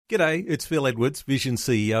G'day, it's Phil Edwards, Vision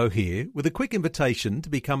CEO here, with a quick invitation to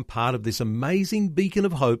become part of this amazing beacon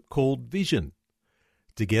of hope called Vision.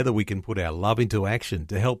 Together we can put our love into action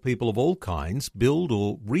to help people of all kinds build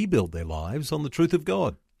or rebuild their lives on the truth of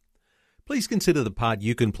God. Please consider the part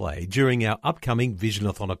you can play during our upcoming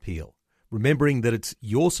Visionathon appeal, remembering that it's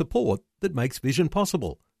your support that makes Vision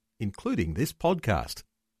possible, including this podcast.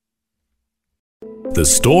 The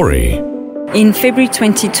story. In February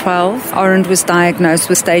 2012, Oren was diagnosed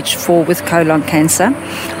with stage 4 with colon cancer,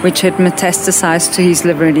 which had metastasized to his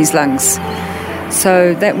liver and his lungs.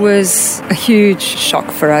 So that was a huge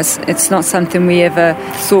shock for us. It's not something we ever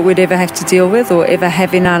thought we'd ever have to deal with or ever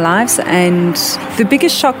have in our lives. And the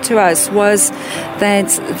biggest shock to us was that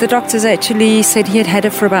the doctors actually said he had had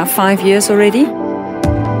it for about 5 years already.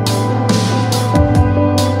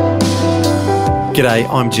 G'day,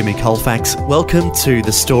 I'm Jimmy Colfax. Welcome to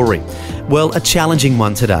The Story. Well, a challenging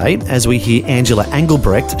one today as we hear Angela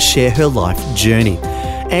Engelbrecht share her life journey.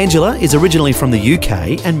 Angela is originally from the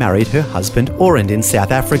UK and married her husband Oren in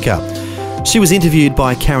South Africa. She was interviewed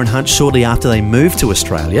by Karen Hunt shortly after they moved to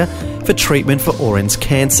Australia for treatment for Oren's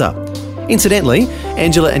cancer. Incidentally,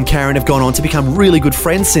 Angela and Karen have gone on to become really good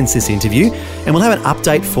friends since this interview, and we'll have an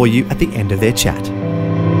update for you at the end of their chat.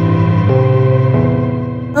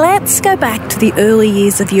 Let's go back to the early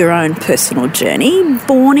years of your own personal journey.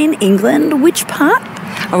 Born in England, which part?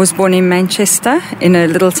 I was born in Manchester in a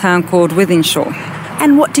little town called Wythenshawe.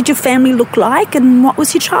 And what did your family look like and what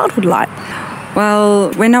was your childhood like?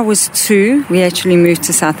 Well, when I was 2, we actually moved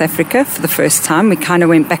to South Africa for the first time. We kind of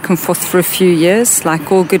went back and forth for a few years, like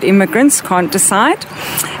all good immigrants, can't decide.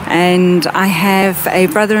 And I have a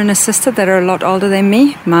brother and a sister that are a lot older than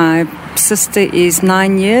me. My sister is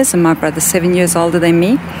 9 years and my brother's 7 years older than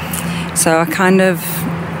me. So I kind of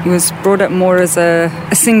was brought up more as a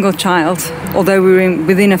single child. Although we were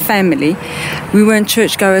within a family, we weren't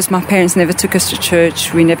churchgoers. My parents never took us to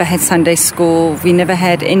church. We never had Sunday school. We never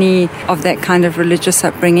had any of that kind of religious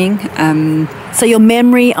upbringing. So your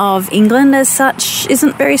memory of England as such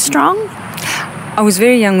isn't very strong? I was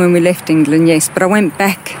very young when we left England, yes, but I went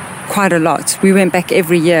back quite a lot. We went back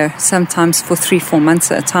every year, sometimes for 3-4 months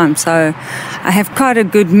at a time. So I have quite a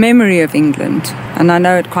good memory of England, and I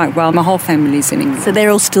know it quite well. My whole family's in England. So they're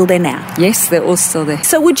all still there now? Yes, they're all still there.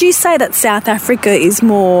 So would you say that South Africa is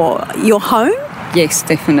more your home? Yes,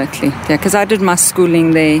 definitely. Yeah, because I did my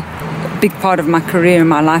schooling there. A big part of my career and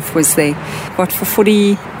my life was there. But for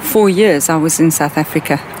 44 years, I was in South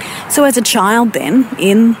Africa. So as a child then,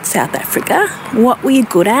 in South Africa, what were you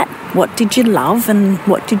good at? What did you love and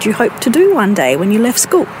what did you hope to do one day when you left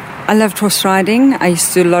school? I loved horse riding. I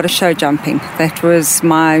used to do a lot of show jumping. That was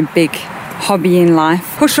my big hobby in life.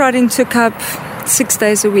 Horse riding took up 6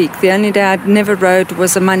 days a week. The only day I'd never rode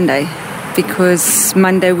was a Monday, because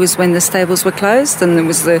Monday was when the stables were closed and there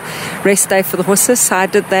was the rest day for the horses. So I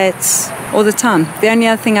did that all the time. The only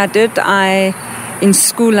other thing I did, in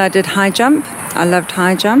school I did high jump. I loved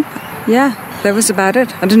high jump. Yeah, that was about it.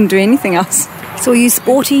 I didn't do anything else. So were you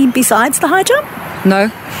sporty besides the high jump? No.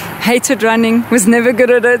 Hated running, was never good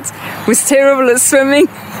at it, was terrible at swimming.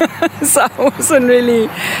 So I wasn't really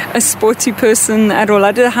a sporty person at all.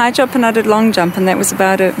 I did high jump and I did long jump, and that was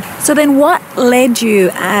about it. So then what led you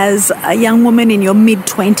as a young woman in your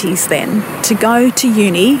mid-20s then to go to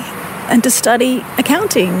uni and to study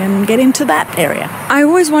accounting and get into that area? I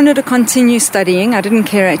always wanted to continue studying. I didn't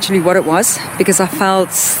care actually what it was, because I felt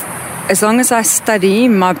as long as I study,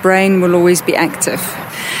 my brain will always be active.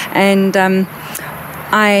 And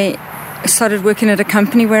I started working at a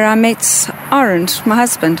company where I met Oren, my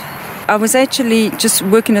husband. I was actually just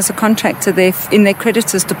working as a contractor there in their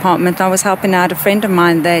creditors department. I was helping out a friend of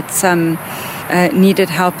mine that needed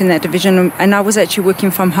help in that division, and I was actually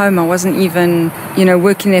working from home. I wasn't even,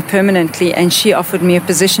 working there permanently, and she offered me a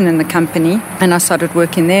position in the company, and I started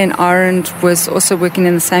working there. And Oren was also working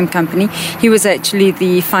in the same company. He was actually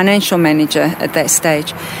the financial manager at that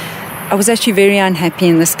stage. I was actually very unhappy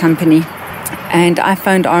in this company, and I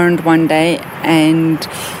phoned Oren one day, and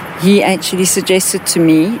he actually suggested to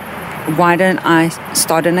me, why don't I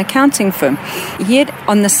start an accounting firm? He had,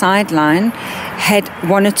 on the sideline, had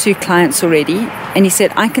 1 or 2 clients already, and he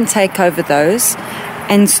said, I can take over those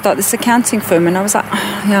and start this accounting firm. And I was like,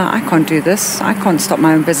 I can't do this. I can't start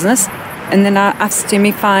my own business. And then I asked him,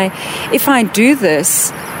 if I do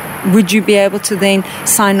this, would you be able to then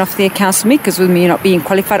sign off the accounts for me? Because with me not being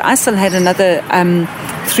qualified, I still had another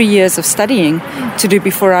 3 years of studying to do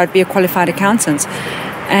before I'd be a qualified accountant.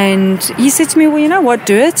 And he said to me, well, you know what,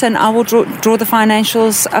 do it, and I will draw the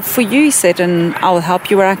financials up for you, he said, and I will help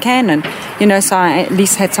you where I can. And, so I at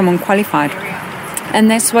least had someone qualified. And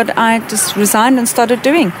that's what I just resigned and started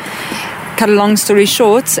doing. cut a long story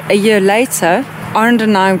short, a year later, Arend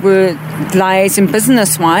and I were liaising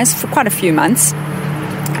business-wise for quite a few months.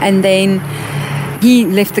 And then he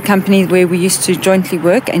left the company where we used to jointly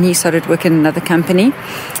work, and he started working in another company.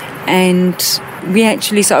 And we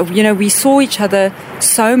actually we saw each other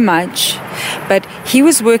so much, but he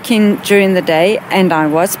was working during the day and I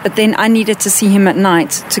was, but then I needed to see him at night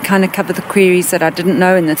to kind of cover the queries that I didn't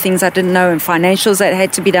know and the things I didn't know and financials that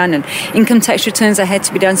had to be done and income tax returns that had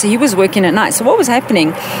to be done. So he was working at night. So what was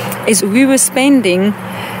happening is we were spending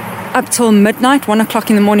up till midnight, 1 o'clock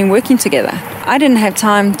in the morning working together. I didn't have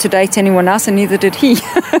time to date anyone else, and neither did he.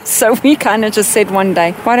 So we kind of just said one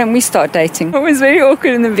day, why don't we start dating? It was very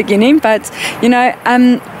awkward in the beginning, but,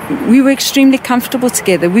 we were extremely comfortable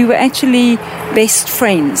together. We were actually best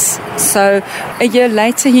friends. So a year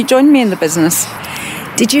later, he joined me in the business.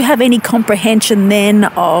 Did you have any comprehension then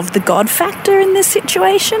of the God factor in this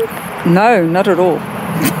situation? No, not at all.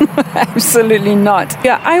 Absolutely not.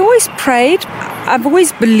 Yeah, I always prayed. I've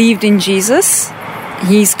always believed in Jesus.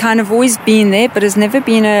 He's kind of always been there, but has never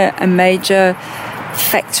been a major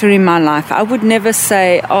factor in my life. I would never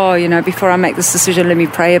say, before I make this decision, let me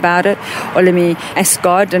pray about it, or let me ask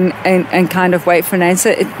God and kind of wait for an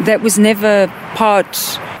answer. That was never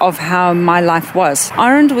part of how my life was.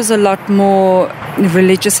 Arend was a lot more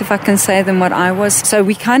religious, if I can say, than what I was. So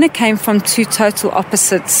we kind of came from two total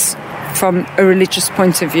opposites from a religious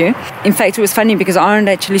point of view. In fact, it was funny because Arend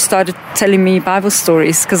actually started telling me Bible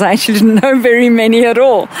stories because I actually didn't know very many at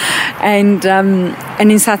all. And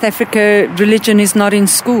in South Africa, religion is not in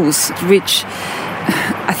schools, which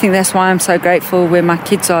I think that's why I'm so grateful where my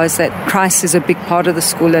kids are, is that Christ is a big part of the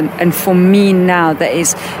school. And for me now, that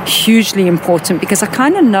is hugely important because I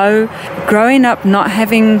kind of know, growing up not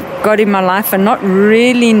having God in my life and not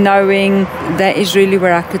really knowing that is really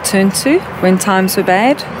where I could turn to when times were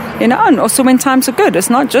bad. And also when times are good.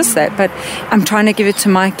 It's not just that, but I'm trying to give it to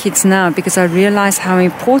my kids now because I realize how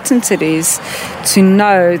important it is to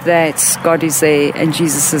know that God is there and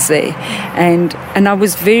Jesus is there. And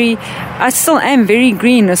I still am very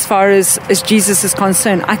green as far as Jesus is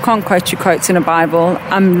concerned. I can't quote you quotes in a Bible.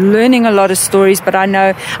 I'm learning a lot of stories, but I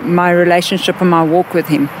know my relationship and my walk with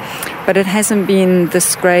Him. But it hasn't been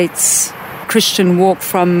this great Christian walk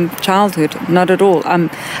from childhood, not at all.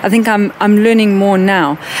 I think I'm learning more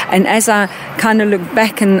now, and as I kind of look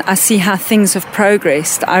back and I see how things have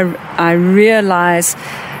progressed, I realize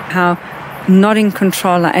how not in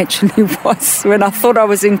control I actually was when I thought I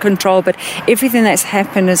was in control. But everything that's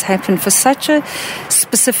happened has happened for such a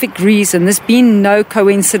specific reason. There's been no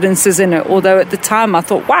coincidences in it, although at the time I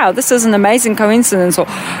thought, wow, this is an amazing coincidence, or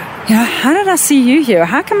how did I see you here?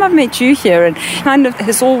 How come I've met you here? And kind of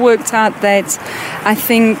has all worked out that I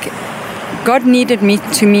think God needed me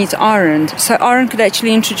to meet Arend, so Arend could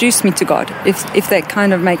actually introduce me to God, if that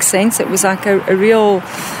kind of makes sense. It was like a real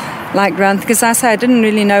round, because I didn't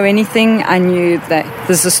really know anything. I knew that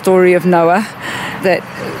there's a story of Noah, that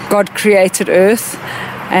God created earth,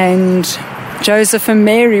 and Joseph and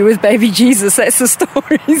Mary with baby Jesus. That's the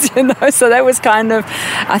stories, So that was kind of,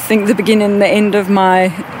 I think, the beginning and the end of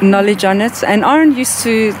my knowledge on it. And Arend used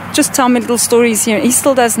to just tell me little stories here. He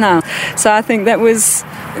still does now. So I think that was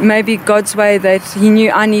maybe God's way, that He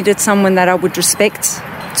knew I needed someone that I would respect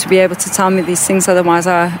to be able to tell me these things. Otherwise,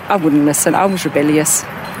 I wouldn't listen. I was rebellious.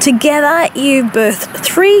 Together, you birthed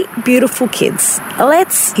 3 beautiful kids.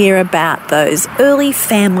 Let's hear about those early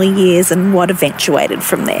family years and what eventuated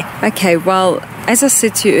from there. Okay, well, as I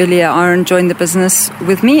said to you earlier, Arend joined the business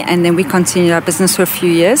with me, and then we continued our business for a few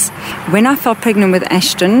years. When I fell pregnant with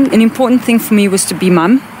Ashton, an important thing for me was to be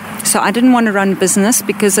mum. So I didn't want to run a business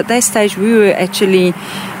because at that stage we were actually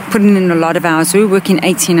putting in a lot of hours. We were working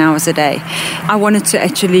 18 hours a day. I wanted to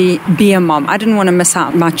actually be a mom. I didn't want to miss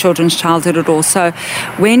out my children's childhood at all. So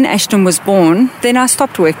when Ashton was born, then I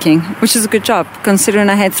stopped working, which is a good job considering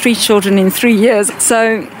I had 3 children in 3 years.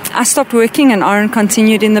 So I stopped working and Arend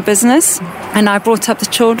continued in the business, and I brought up the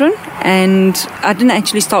children, and I didn't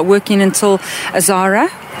actually start working until Azara,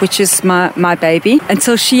 which is my baby,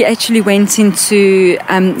 until she actually went into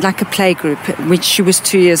a play group, which she was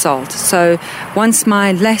 2 years old. So once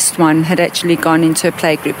my last one had actually gone into a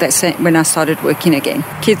play group, that's when I started working again.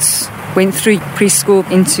 Kids went through preschool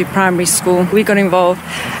into primary school. We got involved.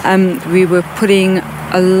 We were putting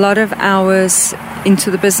a lot of hours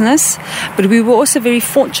into the business, but we were also very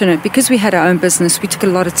fortunate because we had our own business. We took a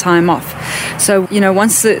lot of time off. So,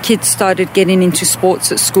 once the kids started getting into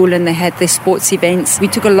sports at school and they had their sports events, we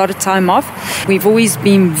took a lot of time off. We've always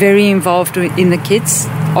been very involved in the kids.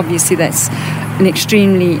 Obviously, that's an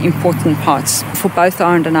extremely important part for both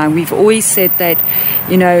Arend and I. We've always said that,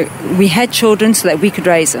 we had children so that we could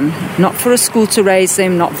raise them, not for a school to raise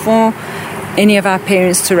them, not for any of our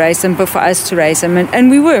parents to raise them, but for us to raise them.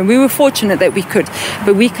 And we were fortunate that we could.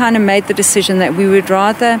 But we kind of made the decision that we would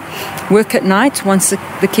rather work at night once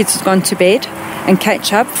the kids had gone to bed and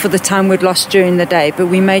catch up for the time we'd lost during the day. But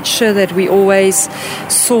we made sure that we always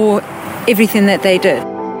saw everything that they did.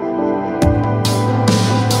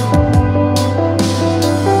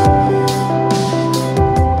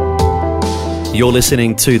 You're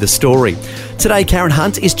listening to The Story. Today, Karen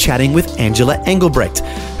Hunt is chatting with Angela Engelbrecht,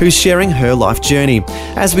 who's sharing her life journey.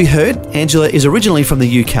 As we heard, Angela is originally from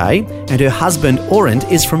the UK and her husband, Orend,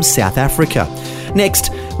 is from South Africa.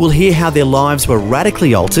 Next, we'll hear how their lives were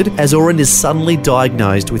radically altered as Orend is suddenly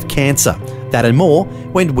diagnosed with cancer. That and more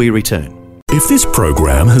when we return. If this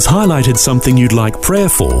program has highlighted something you'd like prayer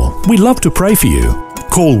for, we'd love to pray for you.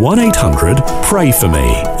 Call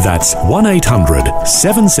 1-800-PRAY-FOR-ME. That's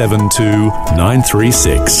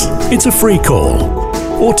 1-800-772-936. It's a free call.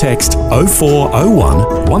 Or text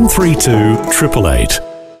 0401 132 888.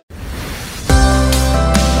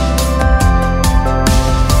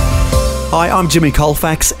 Hi, I'm Jimmy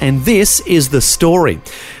Colfax, and this is The Story.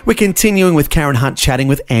 We're continuing with Karen Hunt chatting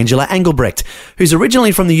with Angela Engelbrecht, who's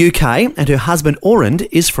originally from the UK and her husband Orend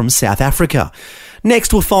is from South Africa.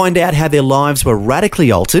 Next, we'll find out how their lives were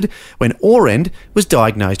radically altered when Orend was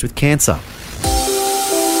diagnosed with cancer.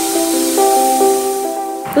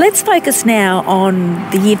 Let's focus now on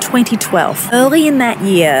the year 2012. Early in that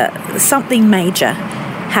year, something major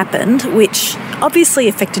happened which obviously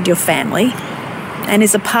affected your family and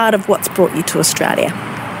is a part of what's brought you to Australia.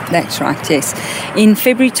 That's right, yes. In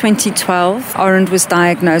February 2012, Orend was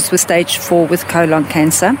diagnosed with stage 4 with colon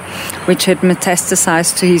cancer, which had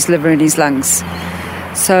metastasized to his liver and his lungs.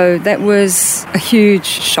 So that was a huge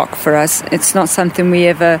shock for us. It's not something we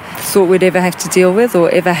ever thought we'd ever have to deal with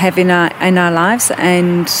or ever have in our lives.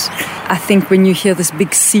 And I think when you hear this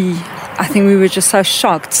big C, I think we were just so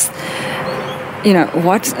shocked. You know,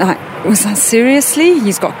 what? Was that seriously?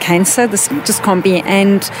 He's got cancer? This just can't be.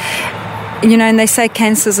 And you know, and they say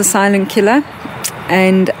cancer's a silent killer.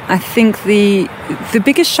 And I think the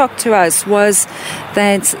biggest shock to us was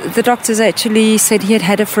that the doctors actually said he had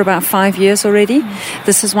had it for about 5 years already.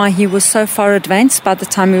 This is why he was so far advanced by the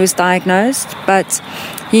time he was diagnosed. But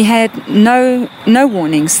he had no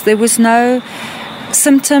warnings. There was no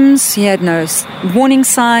symptoms. He had no warning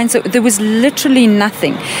signs. There was literally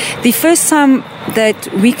nothing. The first time that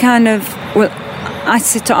we I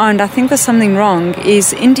said to Orend, I think there's something wrong,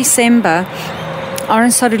 is in December,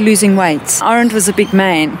 Orend started losing weight. Orend was a big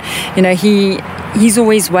man. You know, he's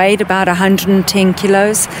always weighed about 110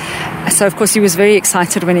 kilos. So, of course, he was very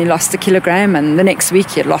excited when he lost a kilogram, and the next week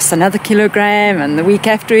he had lost another kilogram, and the week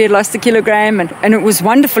after he had lost a kilogram. And it was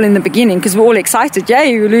wonderful in the beginning because we were all excited. Yeah,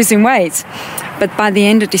 you were losing weight. But by the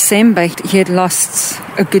end of December, he had lost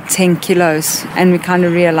a good 10 kilos. And we kind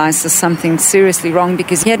of realized there's something seriously wrong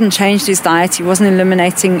because he hadn't changed his diet. He wasn't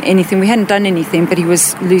eliminating anything. We hadn't done anything, but he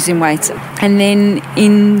was losing weight. And then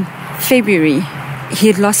in February, he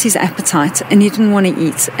had lost his appetite and he didn't want to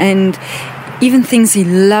eat. And even things he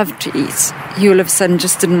loved to eat, he all of a sudden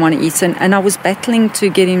just didn't want to eat. And I was battling to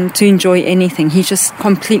get him to enjoy anything. He just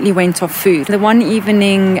completely went off food. The one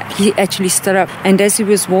evening, he actually stood up. And as he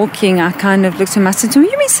was walking, I kind of looked at him. I said to him,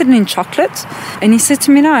 "You been sitting in chocolate?" And he said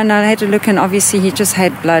to me, "No." And I had a look, and obviously he just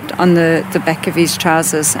had blood on the back of his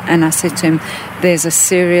trousers. And I said to him, "There's a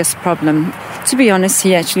serious problem." To be honest,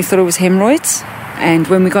 he actually thought it was hemorrhoids. And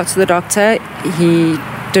when we got to the doctor, he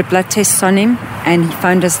did blood tests on him, and he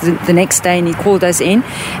phoned us the next day and he called us in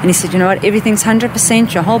and he said, "You know what, everything's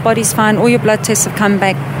 100%, your whole body's fine, all your blood tests have come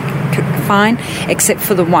back fine, except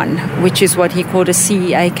for the one, which is what he called a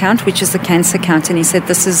CEA count, which is the cancer count." And he said,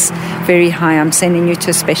 "This is very high, I'm sending you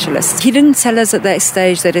to a specialist." He didn't tell us at that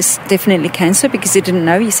stage that it's definitely cancer because he didn't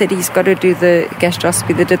know. He said he's got to do the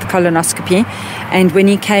gastroscopy, they did the colonoscopy. And when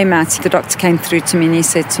he came out, the doctor came through to me and he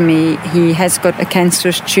said to me, he has got a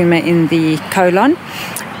cancerous tumour in the colon.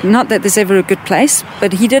 Not that there's ever a good place,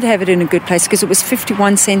 but he did have it in a good place because it was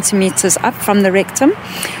 51 centimetres up from the rectum.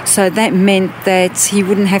 So that meant that he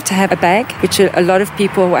wouldn't have to have a bag, which a lot of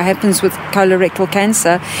people, what happens with colorectal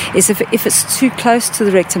cancer is if it's too close to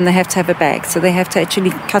the rectum, they have to have a bag. So they have to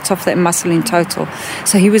actually cut off that muscle in total.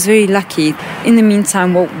 So he was very lucky. In the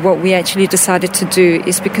meantime, what we actually decided to do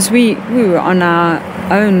is because we were on our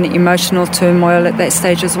own emotional turmoil at that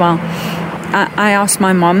stage as well. I asked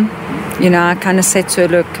my mom, you know, I kind of said to her,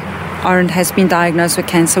 "Look, Orend has been diagnosed with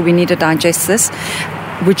cancer. We need to digest this.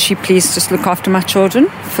 Would she please just look after my children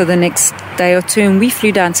for the next day or two?" And we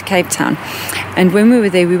flew down to Cape Town. And when we were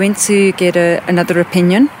there, we went to get another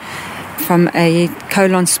opinion from a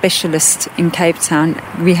colon specialist in Cape Town.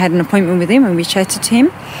 We had an appointment with him and we chatted to him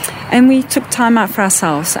and we took time out for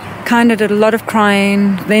ourselves. Kind of did a lot of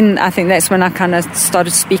crying. Then I think that's when I kind of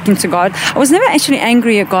started speaking to God. I was never actually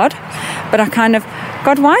angry at God, but I kind of,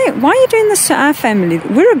 God, why are you doing this to our family?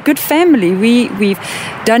 We're a good family. We've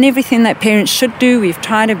done everything that parents should do. We've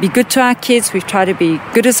tried to be good to our kids. We've tried to be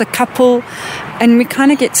good as a couple. And we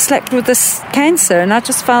kind of get slapped with this cancer. And I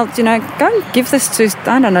just felt, go and give this to,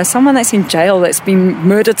 I don't know, someone that's in jail, that's been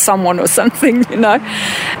murdered someone or something,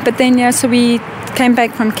 But then, so we came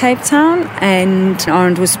back from Cape Town and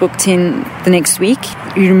Arend was booked in the next week.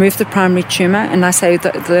 We removed the primary tumour, and I say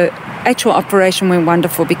that the actual operation went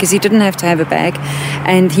wonderful because he didn't have to have a bag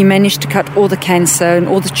and he managed to cut all the cancer and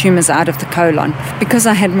all the tumours out of the colon. Because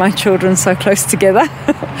I had my children so close together,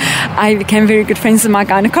 I became very good friends with my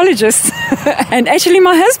gynecologist. And actually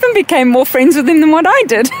my husband became more friends with him than what I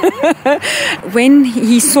did. When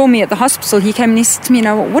he saw me at the hospital, he came and he said to me,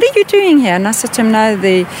 what are you doing here? And I said to him, no,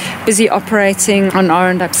 they're busy operating on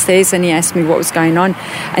Arend upstairs. And he asked me what was going on.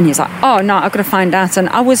 And he's like, oh, no, I've got to find out. And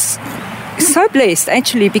I was so blessed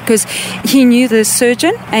actually because he knew the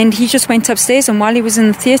surgeon and he just went upstairs, and while he was in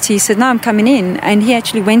the theatre he said, no, I'm coming in, and he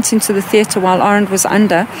actually went into the theatre while Arend was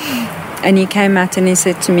under, and he came out and he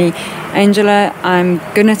said to me, Angela, I'm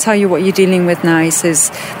going to tell you what you're dealing with now. He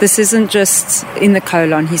says, this isn't just in the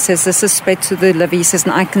colon. He says, this is spread to the liver. He says,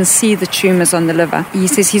 and I can see the tumours on the liver. He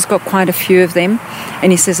says he's got quite a few of them.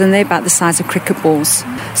 And he says, and they're about the size of cricket balls.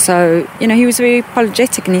 So, he was very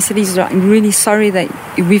apologetic. And he said, he's really sorry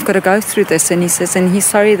that we've got to go through this. And he says, and he's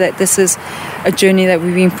sorry that this is a journey that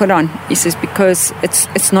we've been put on. He says, because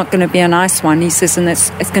it's not going to be a nice one. He says, and it's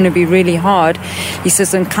going to be really hard. He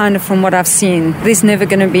says, and kind of from what I've seen, there's never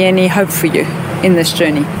going to be any hope for you in this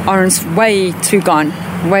journey. Arend's way too gone,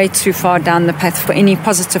 way too far down the path for any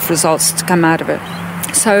positive results to come out of it.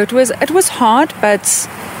 So it was hard, but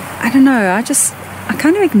I don't know, I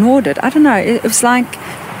kind of ignored it. I don't know, it was like,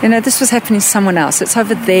 this was happening to someone else. It's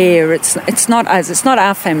over there. It's not us. It's not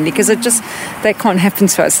our family, because that can't happen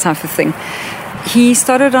to us type of thing. He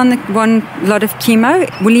started on one lot of chemo.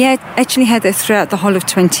 Well, he actually had that throughout the whole of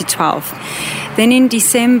 2012. Then in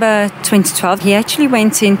December 2012, he actually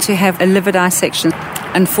went in to have a liver dissection.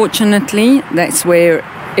 Unfortunately, that's where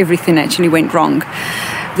everything actually went wrong.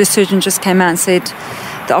 The surgeon just came out and said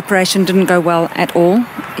the operation didn't go well at all.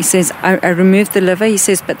 He says, I removed the liver. He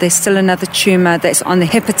says, but there's still another tumour that's on the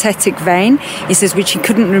hepatic vein. He says, which he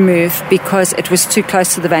couldn't remove because it was too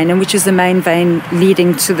close to the vein, and which is the main vein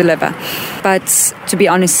leading to the liver. But to be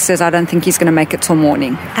honest, he says, I don't think he's going to make it till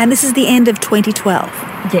morning. And this is the end of 2012?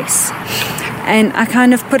 Yes. And I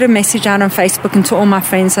kind of put a message out on Facebook and to all my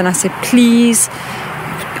friends, and I said, please,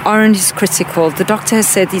 Arend is critical. The doctor has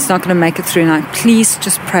said he's not going to make it through now. Please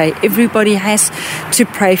just pray. Everybody has to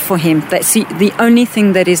pray for him. That's the only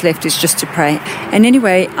thing that is left is just to pray. And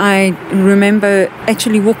anyway, I remember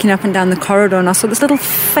actually walking up and down the corridor, and I saw this little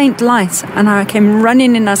faint light, and I came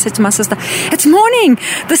running in and I said to my sister, it's morning.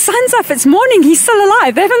 The sun's up. It's morning. He's still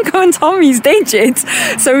alive. They haven't gone and told me he's dead yet.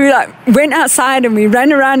 So we went outside and we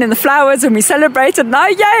ran around in the flowers and we celebrated.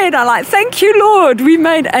 And yay. And I'm thank you, Lord. We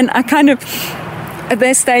made, and I kind of, at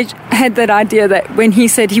that stage, had that idea that when he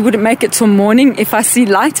said he wouldn't make it till morning, if I see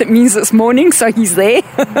light, it means it's morning, so he's there.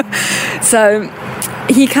 So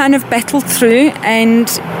he kind of battled through, and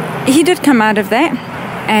he did come out of that.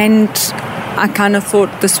 And I kind of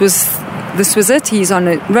thought this was it. He's on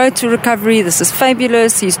a road to recovery. This is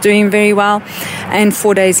fabulous. He's doing very well. And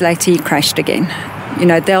 4 days later, he crashed again.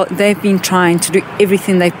 They've been trying to do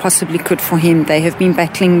everything they possibly could for him. They have been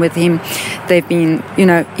battling with him. They've been,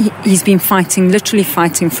 he's been literally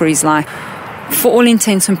fighting for his life. For all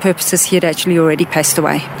intents and purposes, he had actually already passed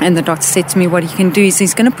away. And the doctor said to me, what he can do is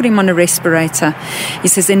he's going to put him on a respirator. He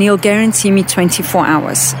says, and he'll guarantee me 24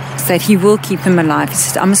 hours that he will keep him alive. He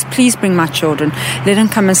said, I must please bring my children. Let them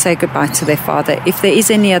come and say goodbye to their father. If there is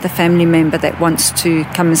any other family member that wants to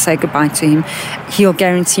come and say goodbye to him, he'll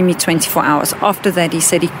guarantee me 24 hours. After that, he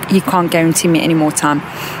said he can't guarantee me any more time.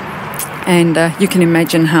 And you can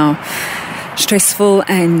imagine how stressful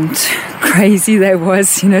and crazy that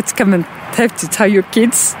was, to come and have to tell your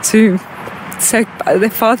kids to say goodbye to their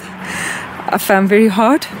father. I found very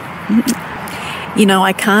hard.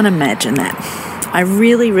 I can't imagine that. I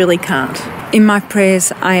really, really can't. In my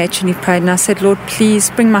prayers, I actually prayed and I said, Lord, please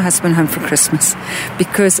bring my husband home for Christmas,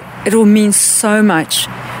 because it all means so much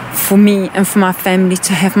for me and for my family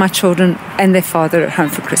to have my children and their father at home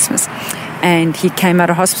for Christmas. And he came out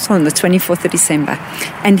of hospital on the 24th of December.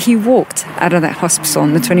 And he walked out of that hospital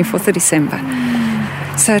on the 24th of December.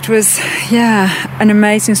 So it was, an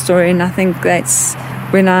amazing story. And I think that's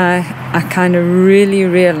when I kind of really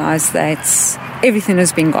realized that everything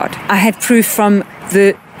has been God. I had proof from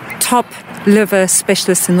the top liver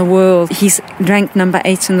specialist in the world. He's ranked number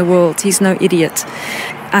 8 in the world. He's no idiot.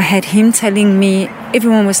 I had him telling me,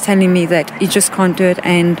 everyone was telling me that you just can't do it.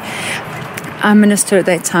 And our minister at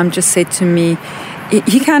that time just said to me,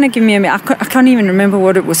 he kind of gave me I can't even remember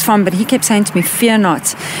what it was from, but he kept saying to me, fear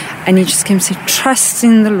not. And he just kept saying, trust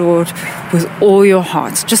in the Lord with all your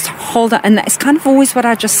heart. Just hold it. And that's kind of always what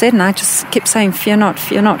I just said. And I just kept saying, fear not,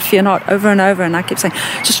 fear not, fear not, over and over. And I kept saying,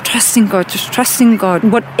 just trust in God, just trust in God.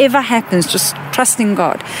 Whatever happens, just trust in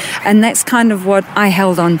God. And that's kind of what I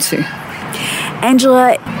held on to.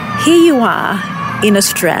 Angela, here you are in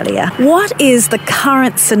Australia. What is the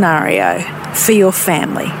current scenario for your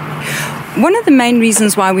family? One of the main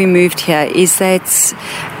reasons why we moved here is that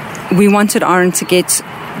we wanted Aaron to get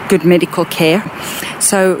good medical care.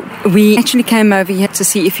 So we actually came over here to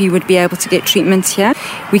see if he would be able to get treatment here.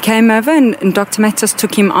 We came over and Dr. Matos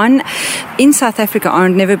took him on. In South Africa,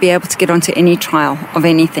 Aaron would never be able to get onto any trial of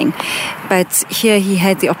anything. But here he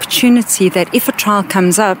had the opportunity that if a trial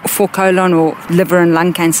comes up for colon or liver and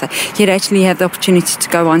lung cancer, he'd actually have the opportunity to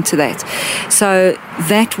go on to that. So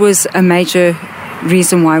that was a major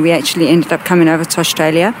reason why we actually ended up coming over to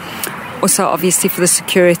Australia. Also, obviously, for the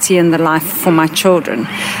security and the life for my children.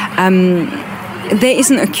 There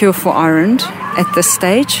isn't a cure for Aaron at this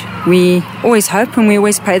stage. We always hope and we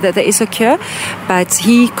always pray that there is a cure, but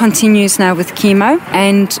he continues now with chemo,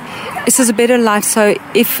 and this is a better life. So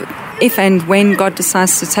if and when God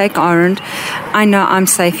decides to take Aaron, I know I'm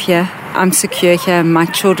safe here. I'm secure here. My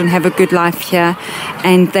children have a good life here,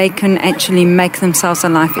 and they can actually make themselves a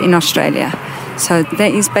life in Australia. So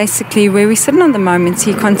that is basically where we're sitting at the moment.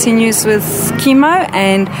 He continues with chemo,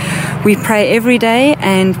 and we pray every day,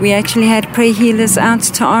 and we actually had prayer healers out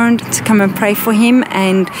to Aaron to come and pray for him.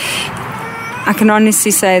 And I can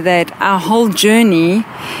honestly say that our whole journey,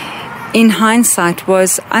 in hindsight,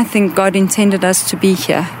 was, I think God intended us to be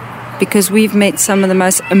here, because we've met some of the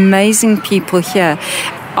most amazing people here.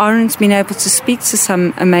 Aaron's been able to speak to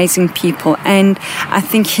some amazing people, and I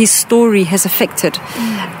think his story has affected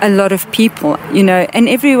a lot of people, you know, and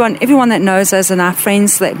everyone that knows us and our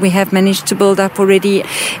friends that we have managed to build up already,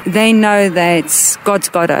 they know that God's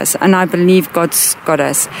got us, and I believe God's got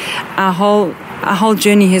us. Our whole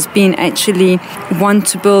journey has been actually one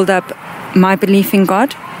to build up my belief in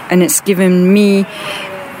God, and it's given me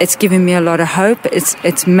a lot of hope.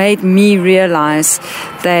 It's made me realize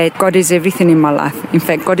that God is everything in my life. In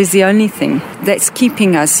fact, God is the only thing that's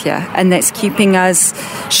keeping us here, and that's keeping us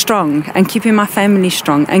strong, and keeping my family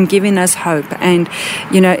strong, and giving us hope. And,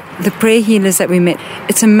 you know, the prayer healers that we met,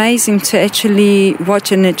 it's amazing to actually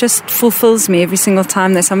watch, and it just fulfills me every single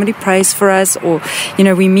time that somebody prays for us, or, you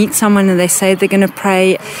know, we meet someone and they say they're going to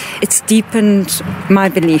pray. It's deepened my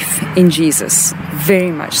belief in Jesus,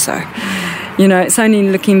 very much so. You know, it's only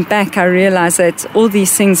looking back I realize that all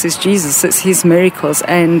these things is Jesus, it's his miracles,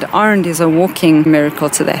 and Aaron is a walking miracle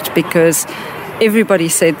to that, because everybody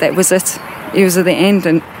said that was it. It was at the end,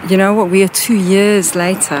 and you know what, we are 2 years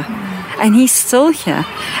later, and he's still here,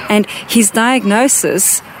 and his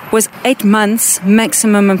diagnosis was 8 months,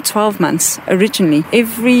 maximum of 12 months originally.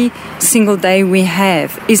 Every single day we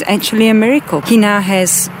have is actually a miracle. He now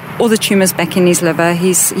has all the tumours back in his liver.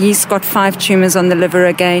 He's got 5 tumours on the liver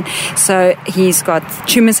again. So he's got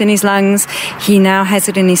tumours in his lungs. He now has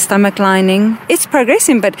it in his stomach lining. It's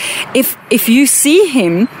progressing, but if you see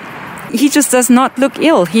him, he just does not look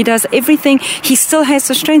ill. He does everything. He still has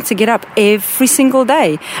the strength to get up every single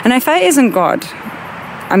day. And if that isn't God,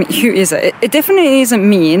 I mean, who is it? It definitely isn't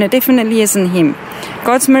me, and it definitely isn't him.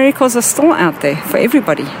 God's miracles are still out there for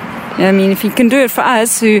everybody. I mean, if he can do it for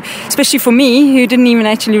us, who, especially for me, who didn't even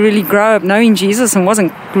actually really grow up knowing Jesus and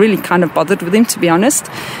wasn't really kind of bothered with him, to be honest,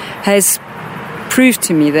 has proved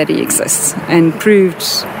to me that he exists, and proved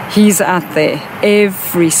he's out there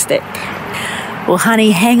every step. Well,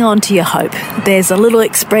 honey, hang on to your hope. There's a little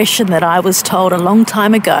expression that I was told a long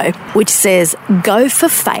time ago, which says, go for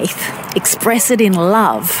faith, express it in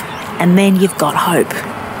love, and then you've got hope.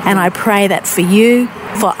 And I pray that for you,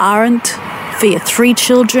 for Arend, for your 3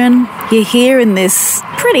 children. You're here in this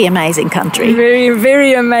pretty amazing country. Very,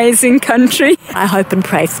 very amazing country. I hope and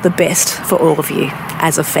pray for the best for all of you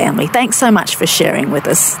as a family. Thanks so much for sharing with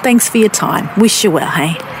us. Thanks for your time. Wish you well,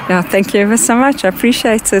 hey? No, thank you ever so much. I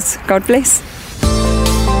appreciate it. God bless.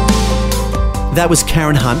 That was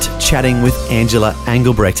Karen Hunt chatting with Angela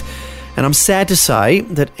Engelbrecht. And I'm sad to say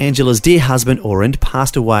that Angela's dear husband, Orend,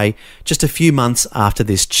 passed away just a few months after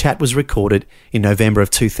this chat was recorded in November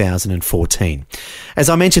of 2014. As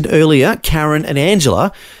I mentioned earlier, Karen and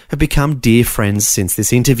Angela have become dear friends since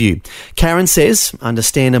this interview. Karen says,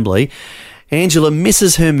 understandably, Angela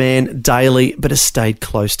misses her man daily but has stayed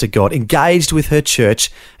close to God, engaged with her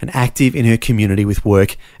church and active in her community with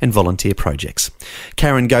work and volunteer projects.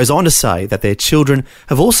 Karen goes on to say that their children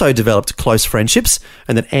have also developed close friendships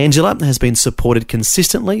and that Angela has been supported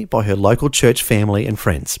consistently by her local church family and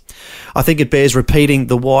friends. I think it bears repeating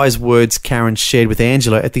the wise words Karen shared with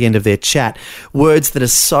Angela at the end of their chat, words that are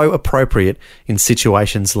so appropriate in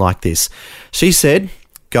situations like this. She said,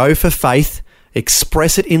 "Go for faith,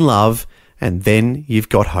 express it in love, and then you've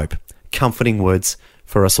got hope." Comforting words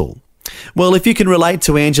for us all. Well, if you can relate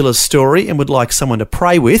to Angela's story and would like someone to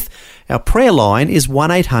pray with, our prayer line is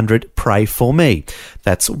 1-800-PRAY-FOR-ME.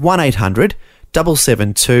 That's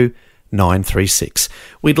 1-800-772-936.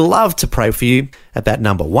 We'd love to pray for you at that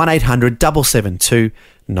number,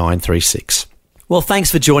 1-800-772-936. Well, thanks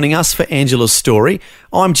for joining us for Angela's story.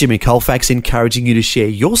 I'm Jimmy Colfax, encouraging you to share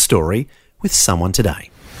your story with someone today.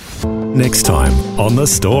 Next time on The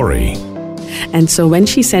Story. And so when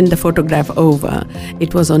she sent the photograph over,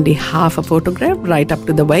 it was only half a photograph, right up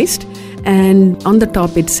to the waist. And on the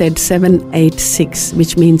top it said 786,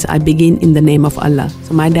 which means I begin in the name of Allah.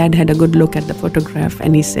 So my dad had a good look at the photograph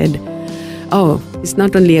and he said, oh, he's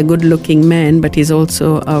not only a good-looking man, but he's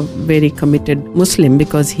also a very committed Muslim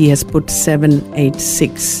because he has put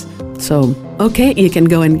 786. So, okay, you can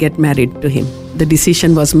go and get married to him. The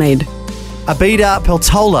decision was made. Abida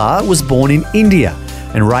Peltola was born in India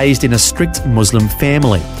and raised in a strict Muslim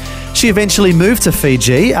family. She eventually moved to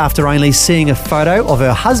Fiji after only seeing a photo of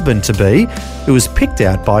her husband-to-be, who was picked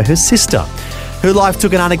out by her sister. Her life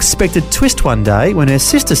took an unexpected twist one day when her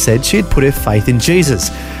sister said she had put her faith in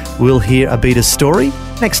Jesus. We'll hear Abida's story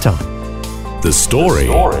next time. The Story.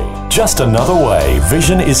 Just another way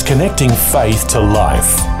Vision is connecting faith to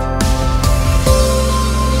life.